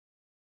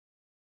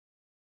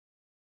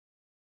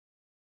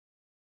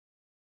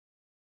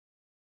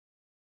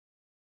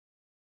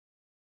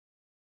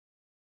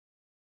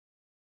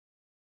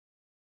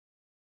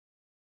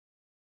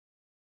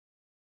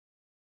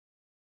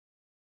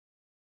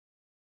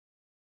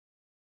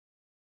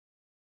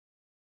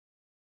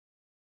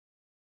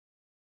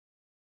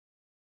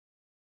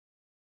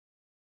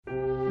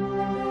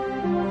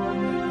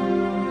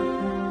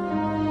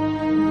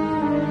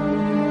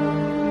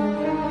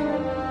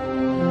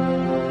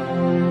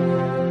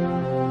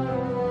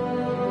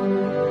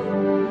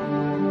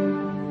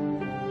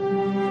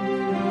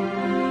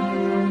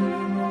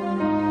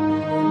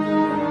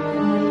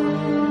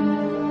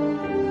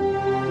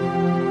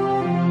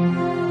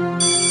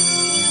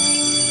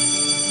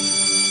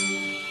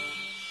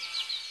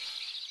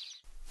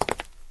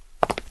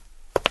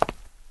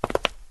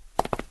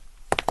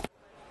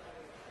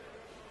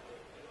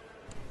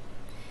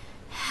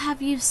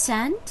Have you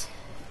sent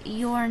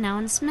your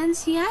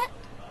announcements yet?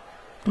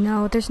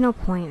 No, there's no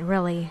point,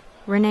 really.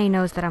 Renée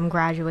knows that I'm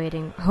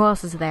graduating. Who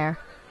else is there?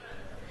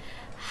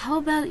 How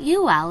about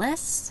you,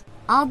 Alice?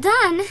 All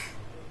done.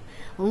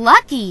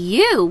 Lucky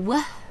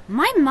you!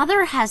 My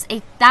mother has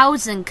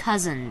 1,000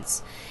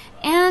 cousins,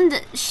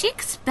 and she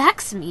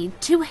expects me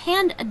to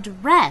hand a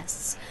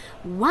dress,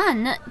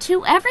 one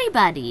to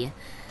everybody.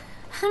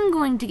 I'm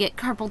going to get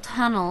carpal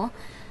tunnel.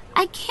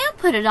 I can't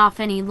put it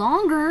off any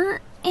longer,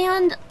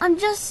 and I'm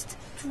just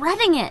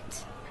dreading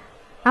it.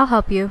 I'll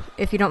help you,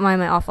 if you don't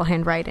mind my awful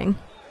handwriting.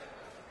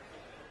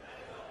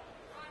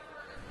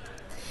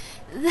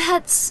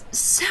 That's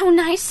so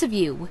nice of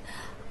you.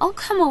 I'll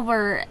come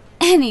over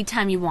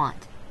anytime you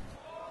want.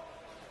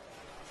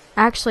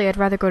 Actually, I'd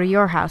rather go to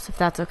your house, if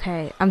that's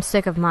okay. I'm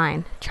sick of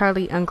mine.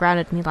 Charlie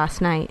ungrounded me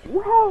last night.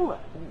 Well,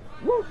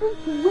 this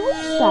is great,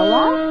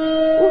 Stella.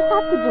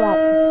 We'll have to go out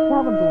to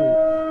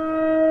celebrate.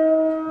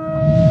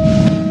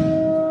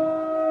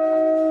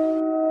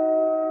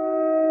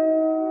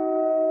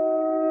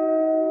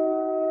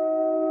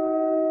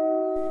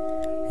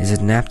 Is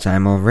it nap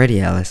time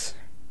already, Alice?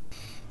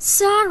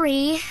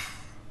 Sorry.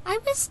 I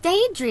was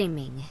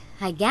daydreaming,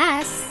 I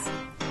guess.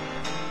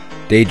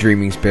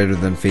 Daydreaming's better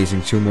than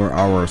facing 2 more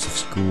hours of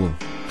school.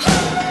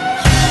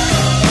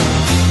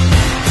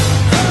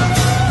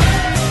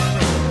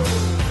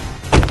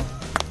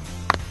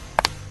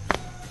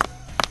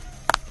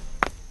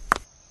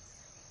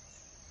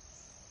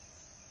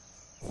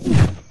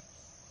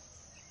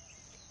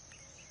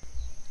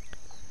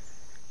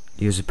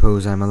 Do you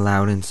suppose I'm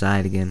allowed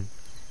inside again?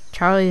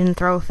 Charlie didn't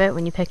throw a fit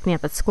when you picked me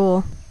up at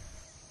school.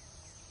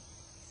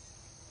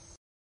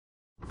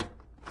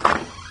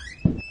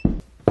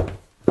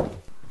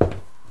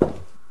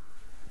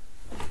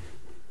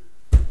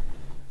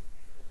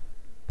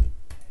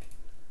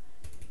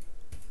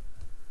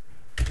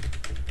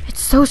 It's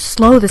so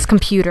slow, this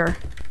computer.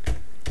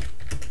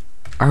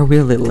 Are we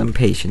a little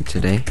impatient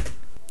today?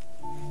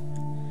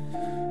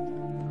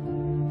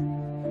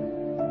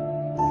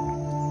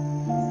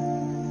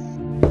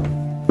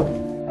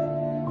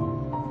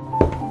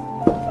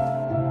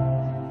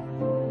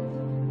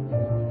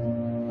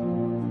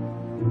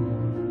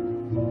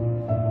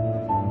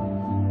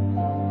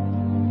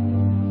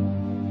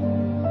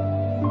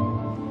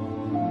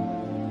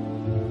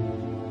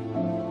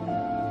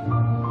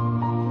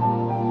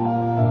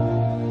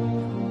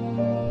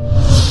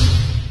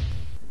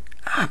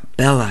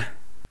 Bella.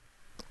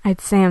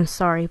 I'd say I'm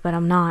sorry, but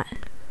I'm not.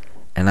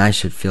 And I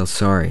should feel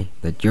sorry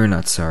that you're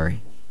not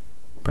sorry,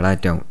 but I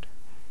don't.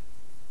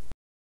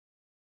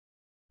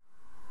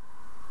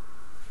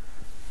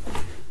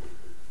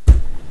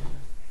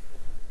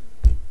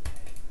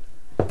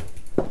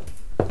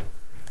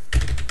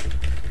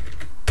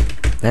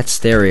 That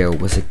stereo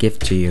was a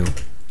gift to you.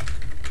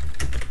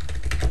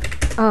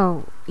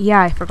 Oh,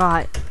 yeah, I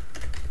forgot.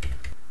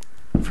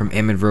 From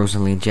Emmett,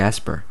 Rosalie, and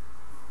Jasper.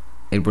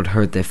 It would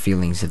hurt their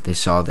feelings if they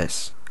saw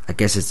this. I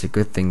guess it's a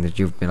good thing that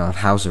you've been on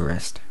house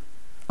arrest.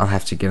 I'll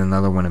have to get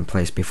another one in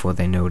place before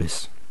they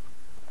notice.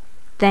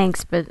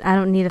 Thanks, but I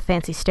don't need a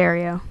fancy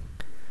stereo.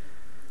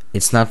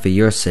 It's not for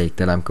your sake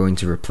that I'm going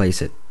to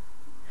replace it.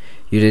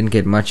 You didn't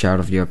get much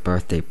out of your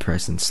birthday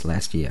presents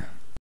last year.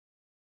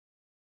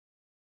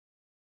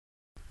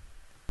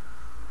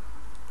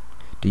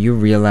 Do you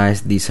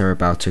realize these are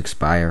about to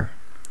expire?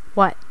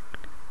 What?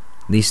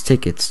 These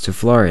tickets to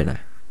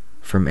Florida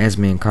from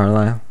Esme and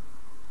Carlisle,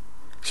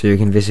 so you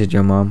can visit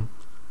your mom.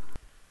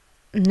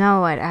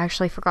 No, I'd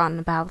actually forgotten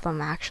about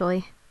them,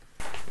 actually.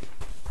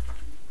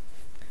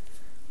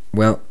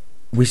 Well,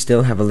 we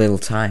still have a little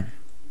time.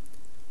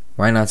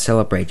 Why not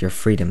celebrate your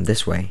freedom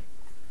this way?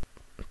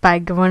 By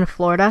going to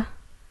Florida?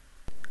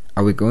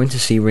 Are we going to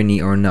see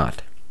Renée or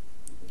not?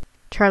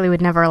 Charlie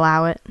would never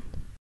allow it.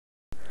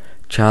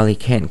 Charlie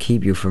can't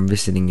keep you from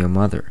visiting your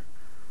mother.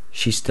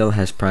 She still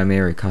has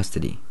primary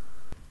custody.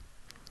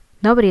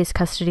 Nobody has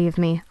custody of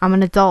me. I'm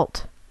an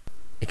adult.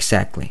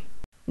 Exactly.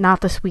 Not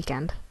this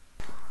weekend.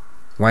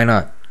 Why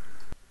not?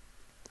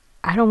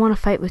 I don't want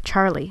to fight with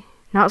Charlie.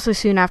 Not so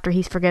soon after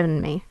he's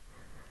forgiven me.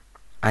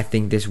 I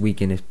think this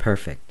weekend is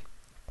perfect.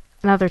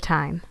 Another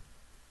time.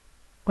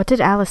 What did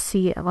Alice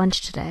see at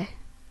lunch today?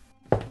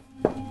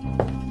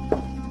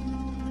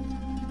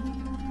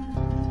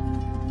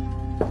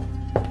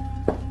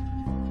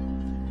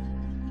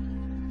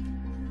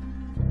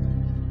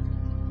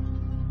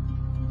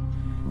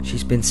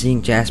 She's been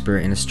seeing Jasper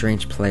in a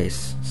strange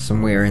place,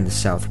 somewhere in the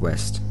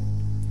southwest.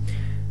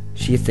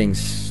 She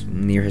thinks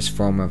near his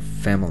former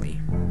family.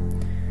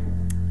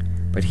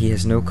 But he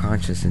has no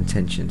conscious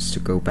intentions to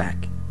go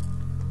back.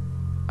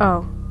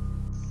 Oh.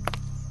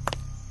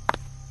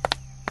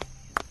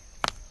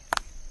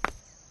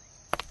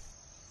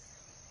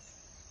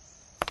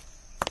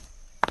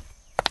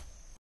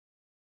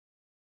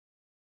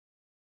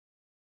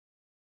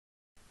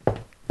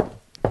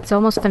 It's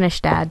almost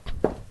finished, Dad.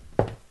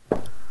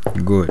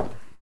 Good.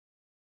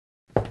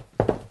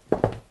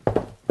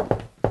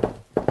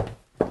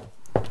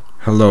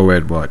 Hello,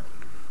 Edward.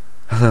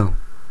 Hello.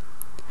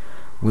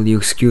 Will you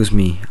excuse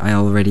me? I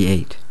already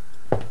ate.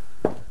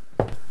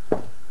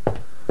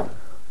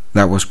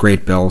 That was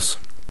great, Bells.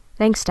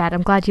 Thanks, Dad.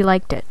 I'm glad you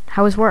liked it.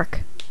 How was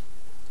work?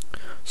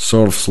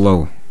 Sort of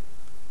slow.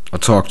 I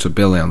talked to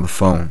Billy on the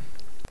phone.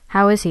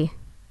 How is he?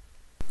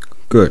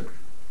 Good.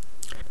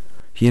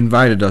 He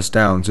invited us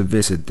down to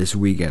visit this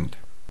weekend.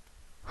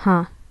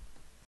 Huh.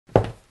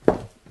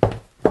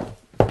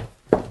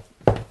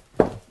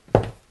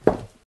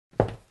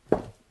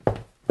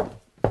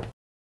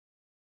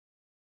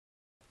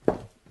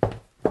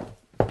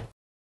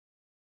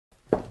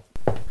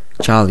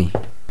 Charlie,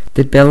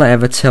 did Bella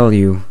ever tell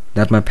you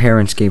that my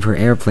parents gave her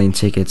airplane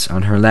tickets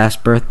on her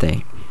last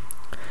birthday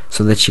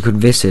so that she could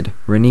visit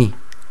Renée?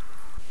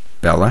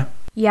 Bella?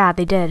 Yeah,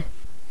 they did.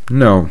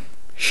 No,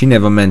 she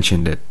never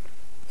mentioned it.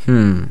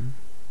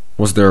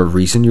 Was there a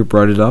reason you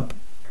brought it up?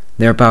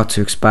 They're about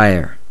to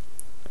expire.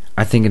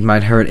 I think it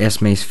might hurt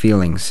Esme's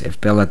feelings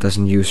if Bella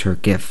doesn't use her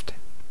gift.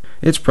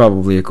 It's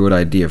probably a good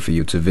idea for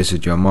you to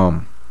visit your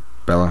mom,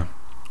 Bella.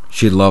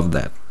 She'd love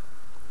that.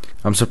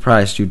 I'm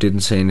surprised you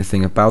didn't say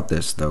anything about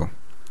this, though.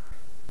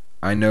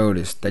 I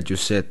noticed that you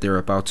said they're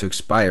about to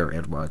expire,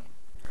 Edward.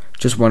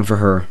 Just one for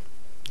her,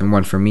 and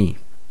one for me.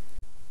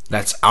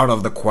 That's out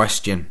of the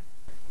question.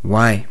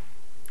 Why?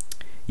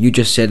 You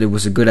just said it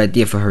was a good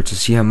idea for her to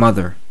see her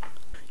mother.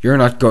 You're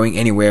not going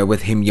anywhere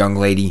with him, young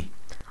lady.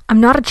 I'm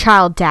not a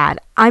child, Dad.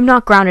 I'm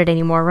not grounded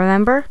anymore,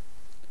 remember?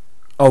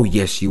 Oh,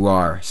 yes, you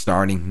are,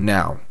 starting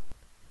now.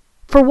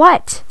 For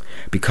what?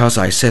 Because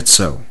I said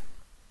so.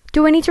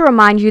 Do I need to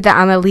remind you that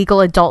I'm a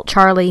legal adult,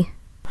 Charlie?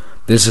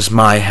 This is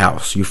my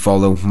house. You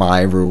follow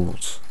my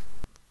rules.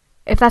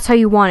 If that's how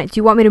you want it, do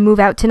you want me to move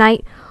out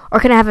tonight? Or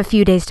can I have a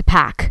few days to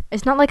pack?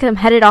 It's not like I'm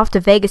headed off to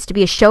Vegas to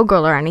be a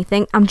showgirl or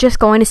anything. I'm just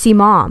going to see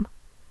Mom.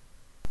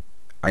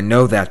 I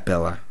know that,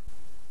 Bella.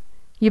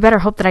 You better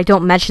hope that I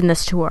don't mention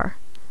this to her.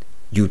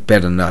 You'd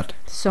better not.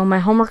 So my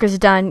homework is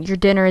done, your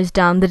dinner is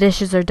done, the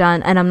dishes are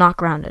done, and I'm not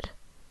grounded.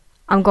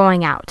 I'm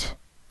going out.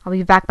 I'll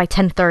be back by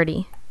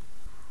 10:30.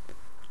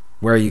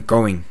 Where are you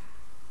going?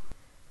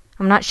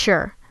 I'm not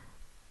sure.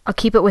 I'll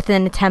keep it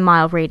within a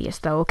 10-mile radius,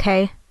 though,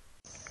 okay?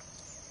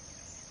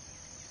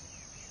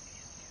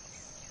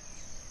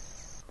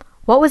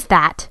 What was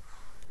that?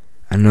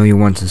 I know you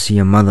want to see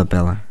your mother,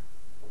 Bella.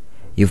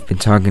 You've been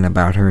talking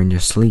about her in your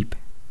sleep.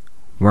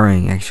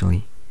 Worrying,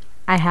 actually.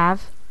 I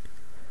have?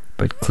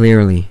 But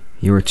clearly,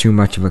 you were too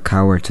much of a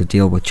coward to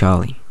deal with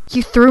Charlie.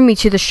 You threw me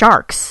to the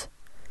sharks.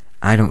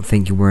 I don't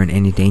think you were in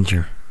any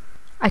danger.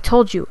 I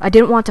told you, I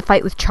didn't want to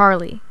fight with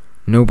Charlie.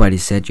 Nobody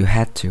said you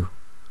had to.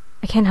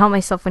 I can't help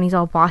myself when he's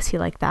all bossy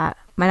like that.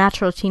 My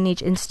natural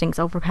teenage instincts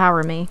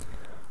overpower me.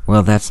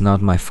 Well, that's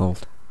not my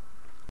fault.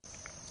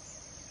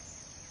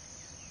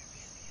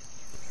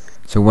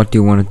 So what do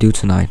you want to do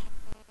tonight?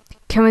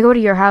 Can we go to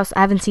your house?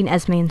 I haven't seen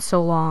Esme in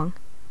so long.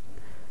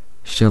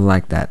 She'll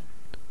like that.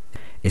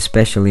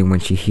 Especially when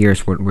she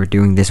hears what we're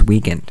doing this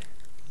weekend.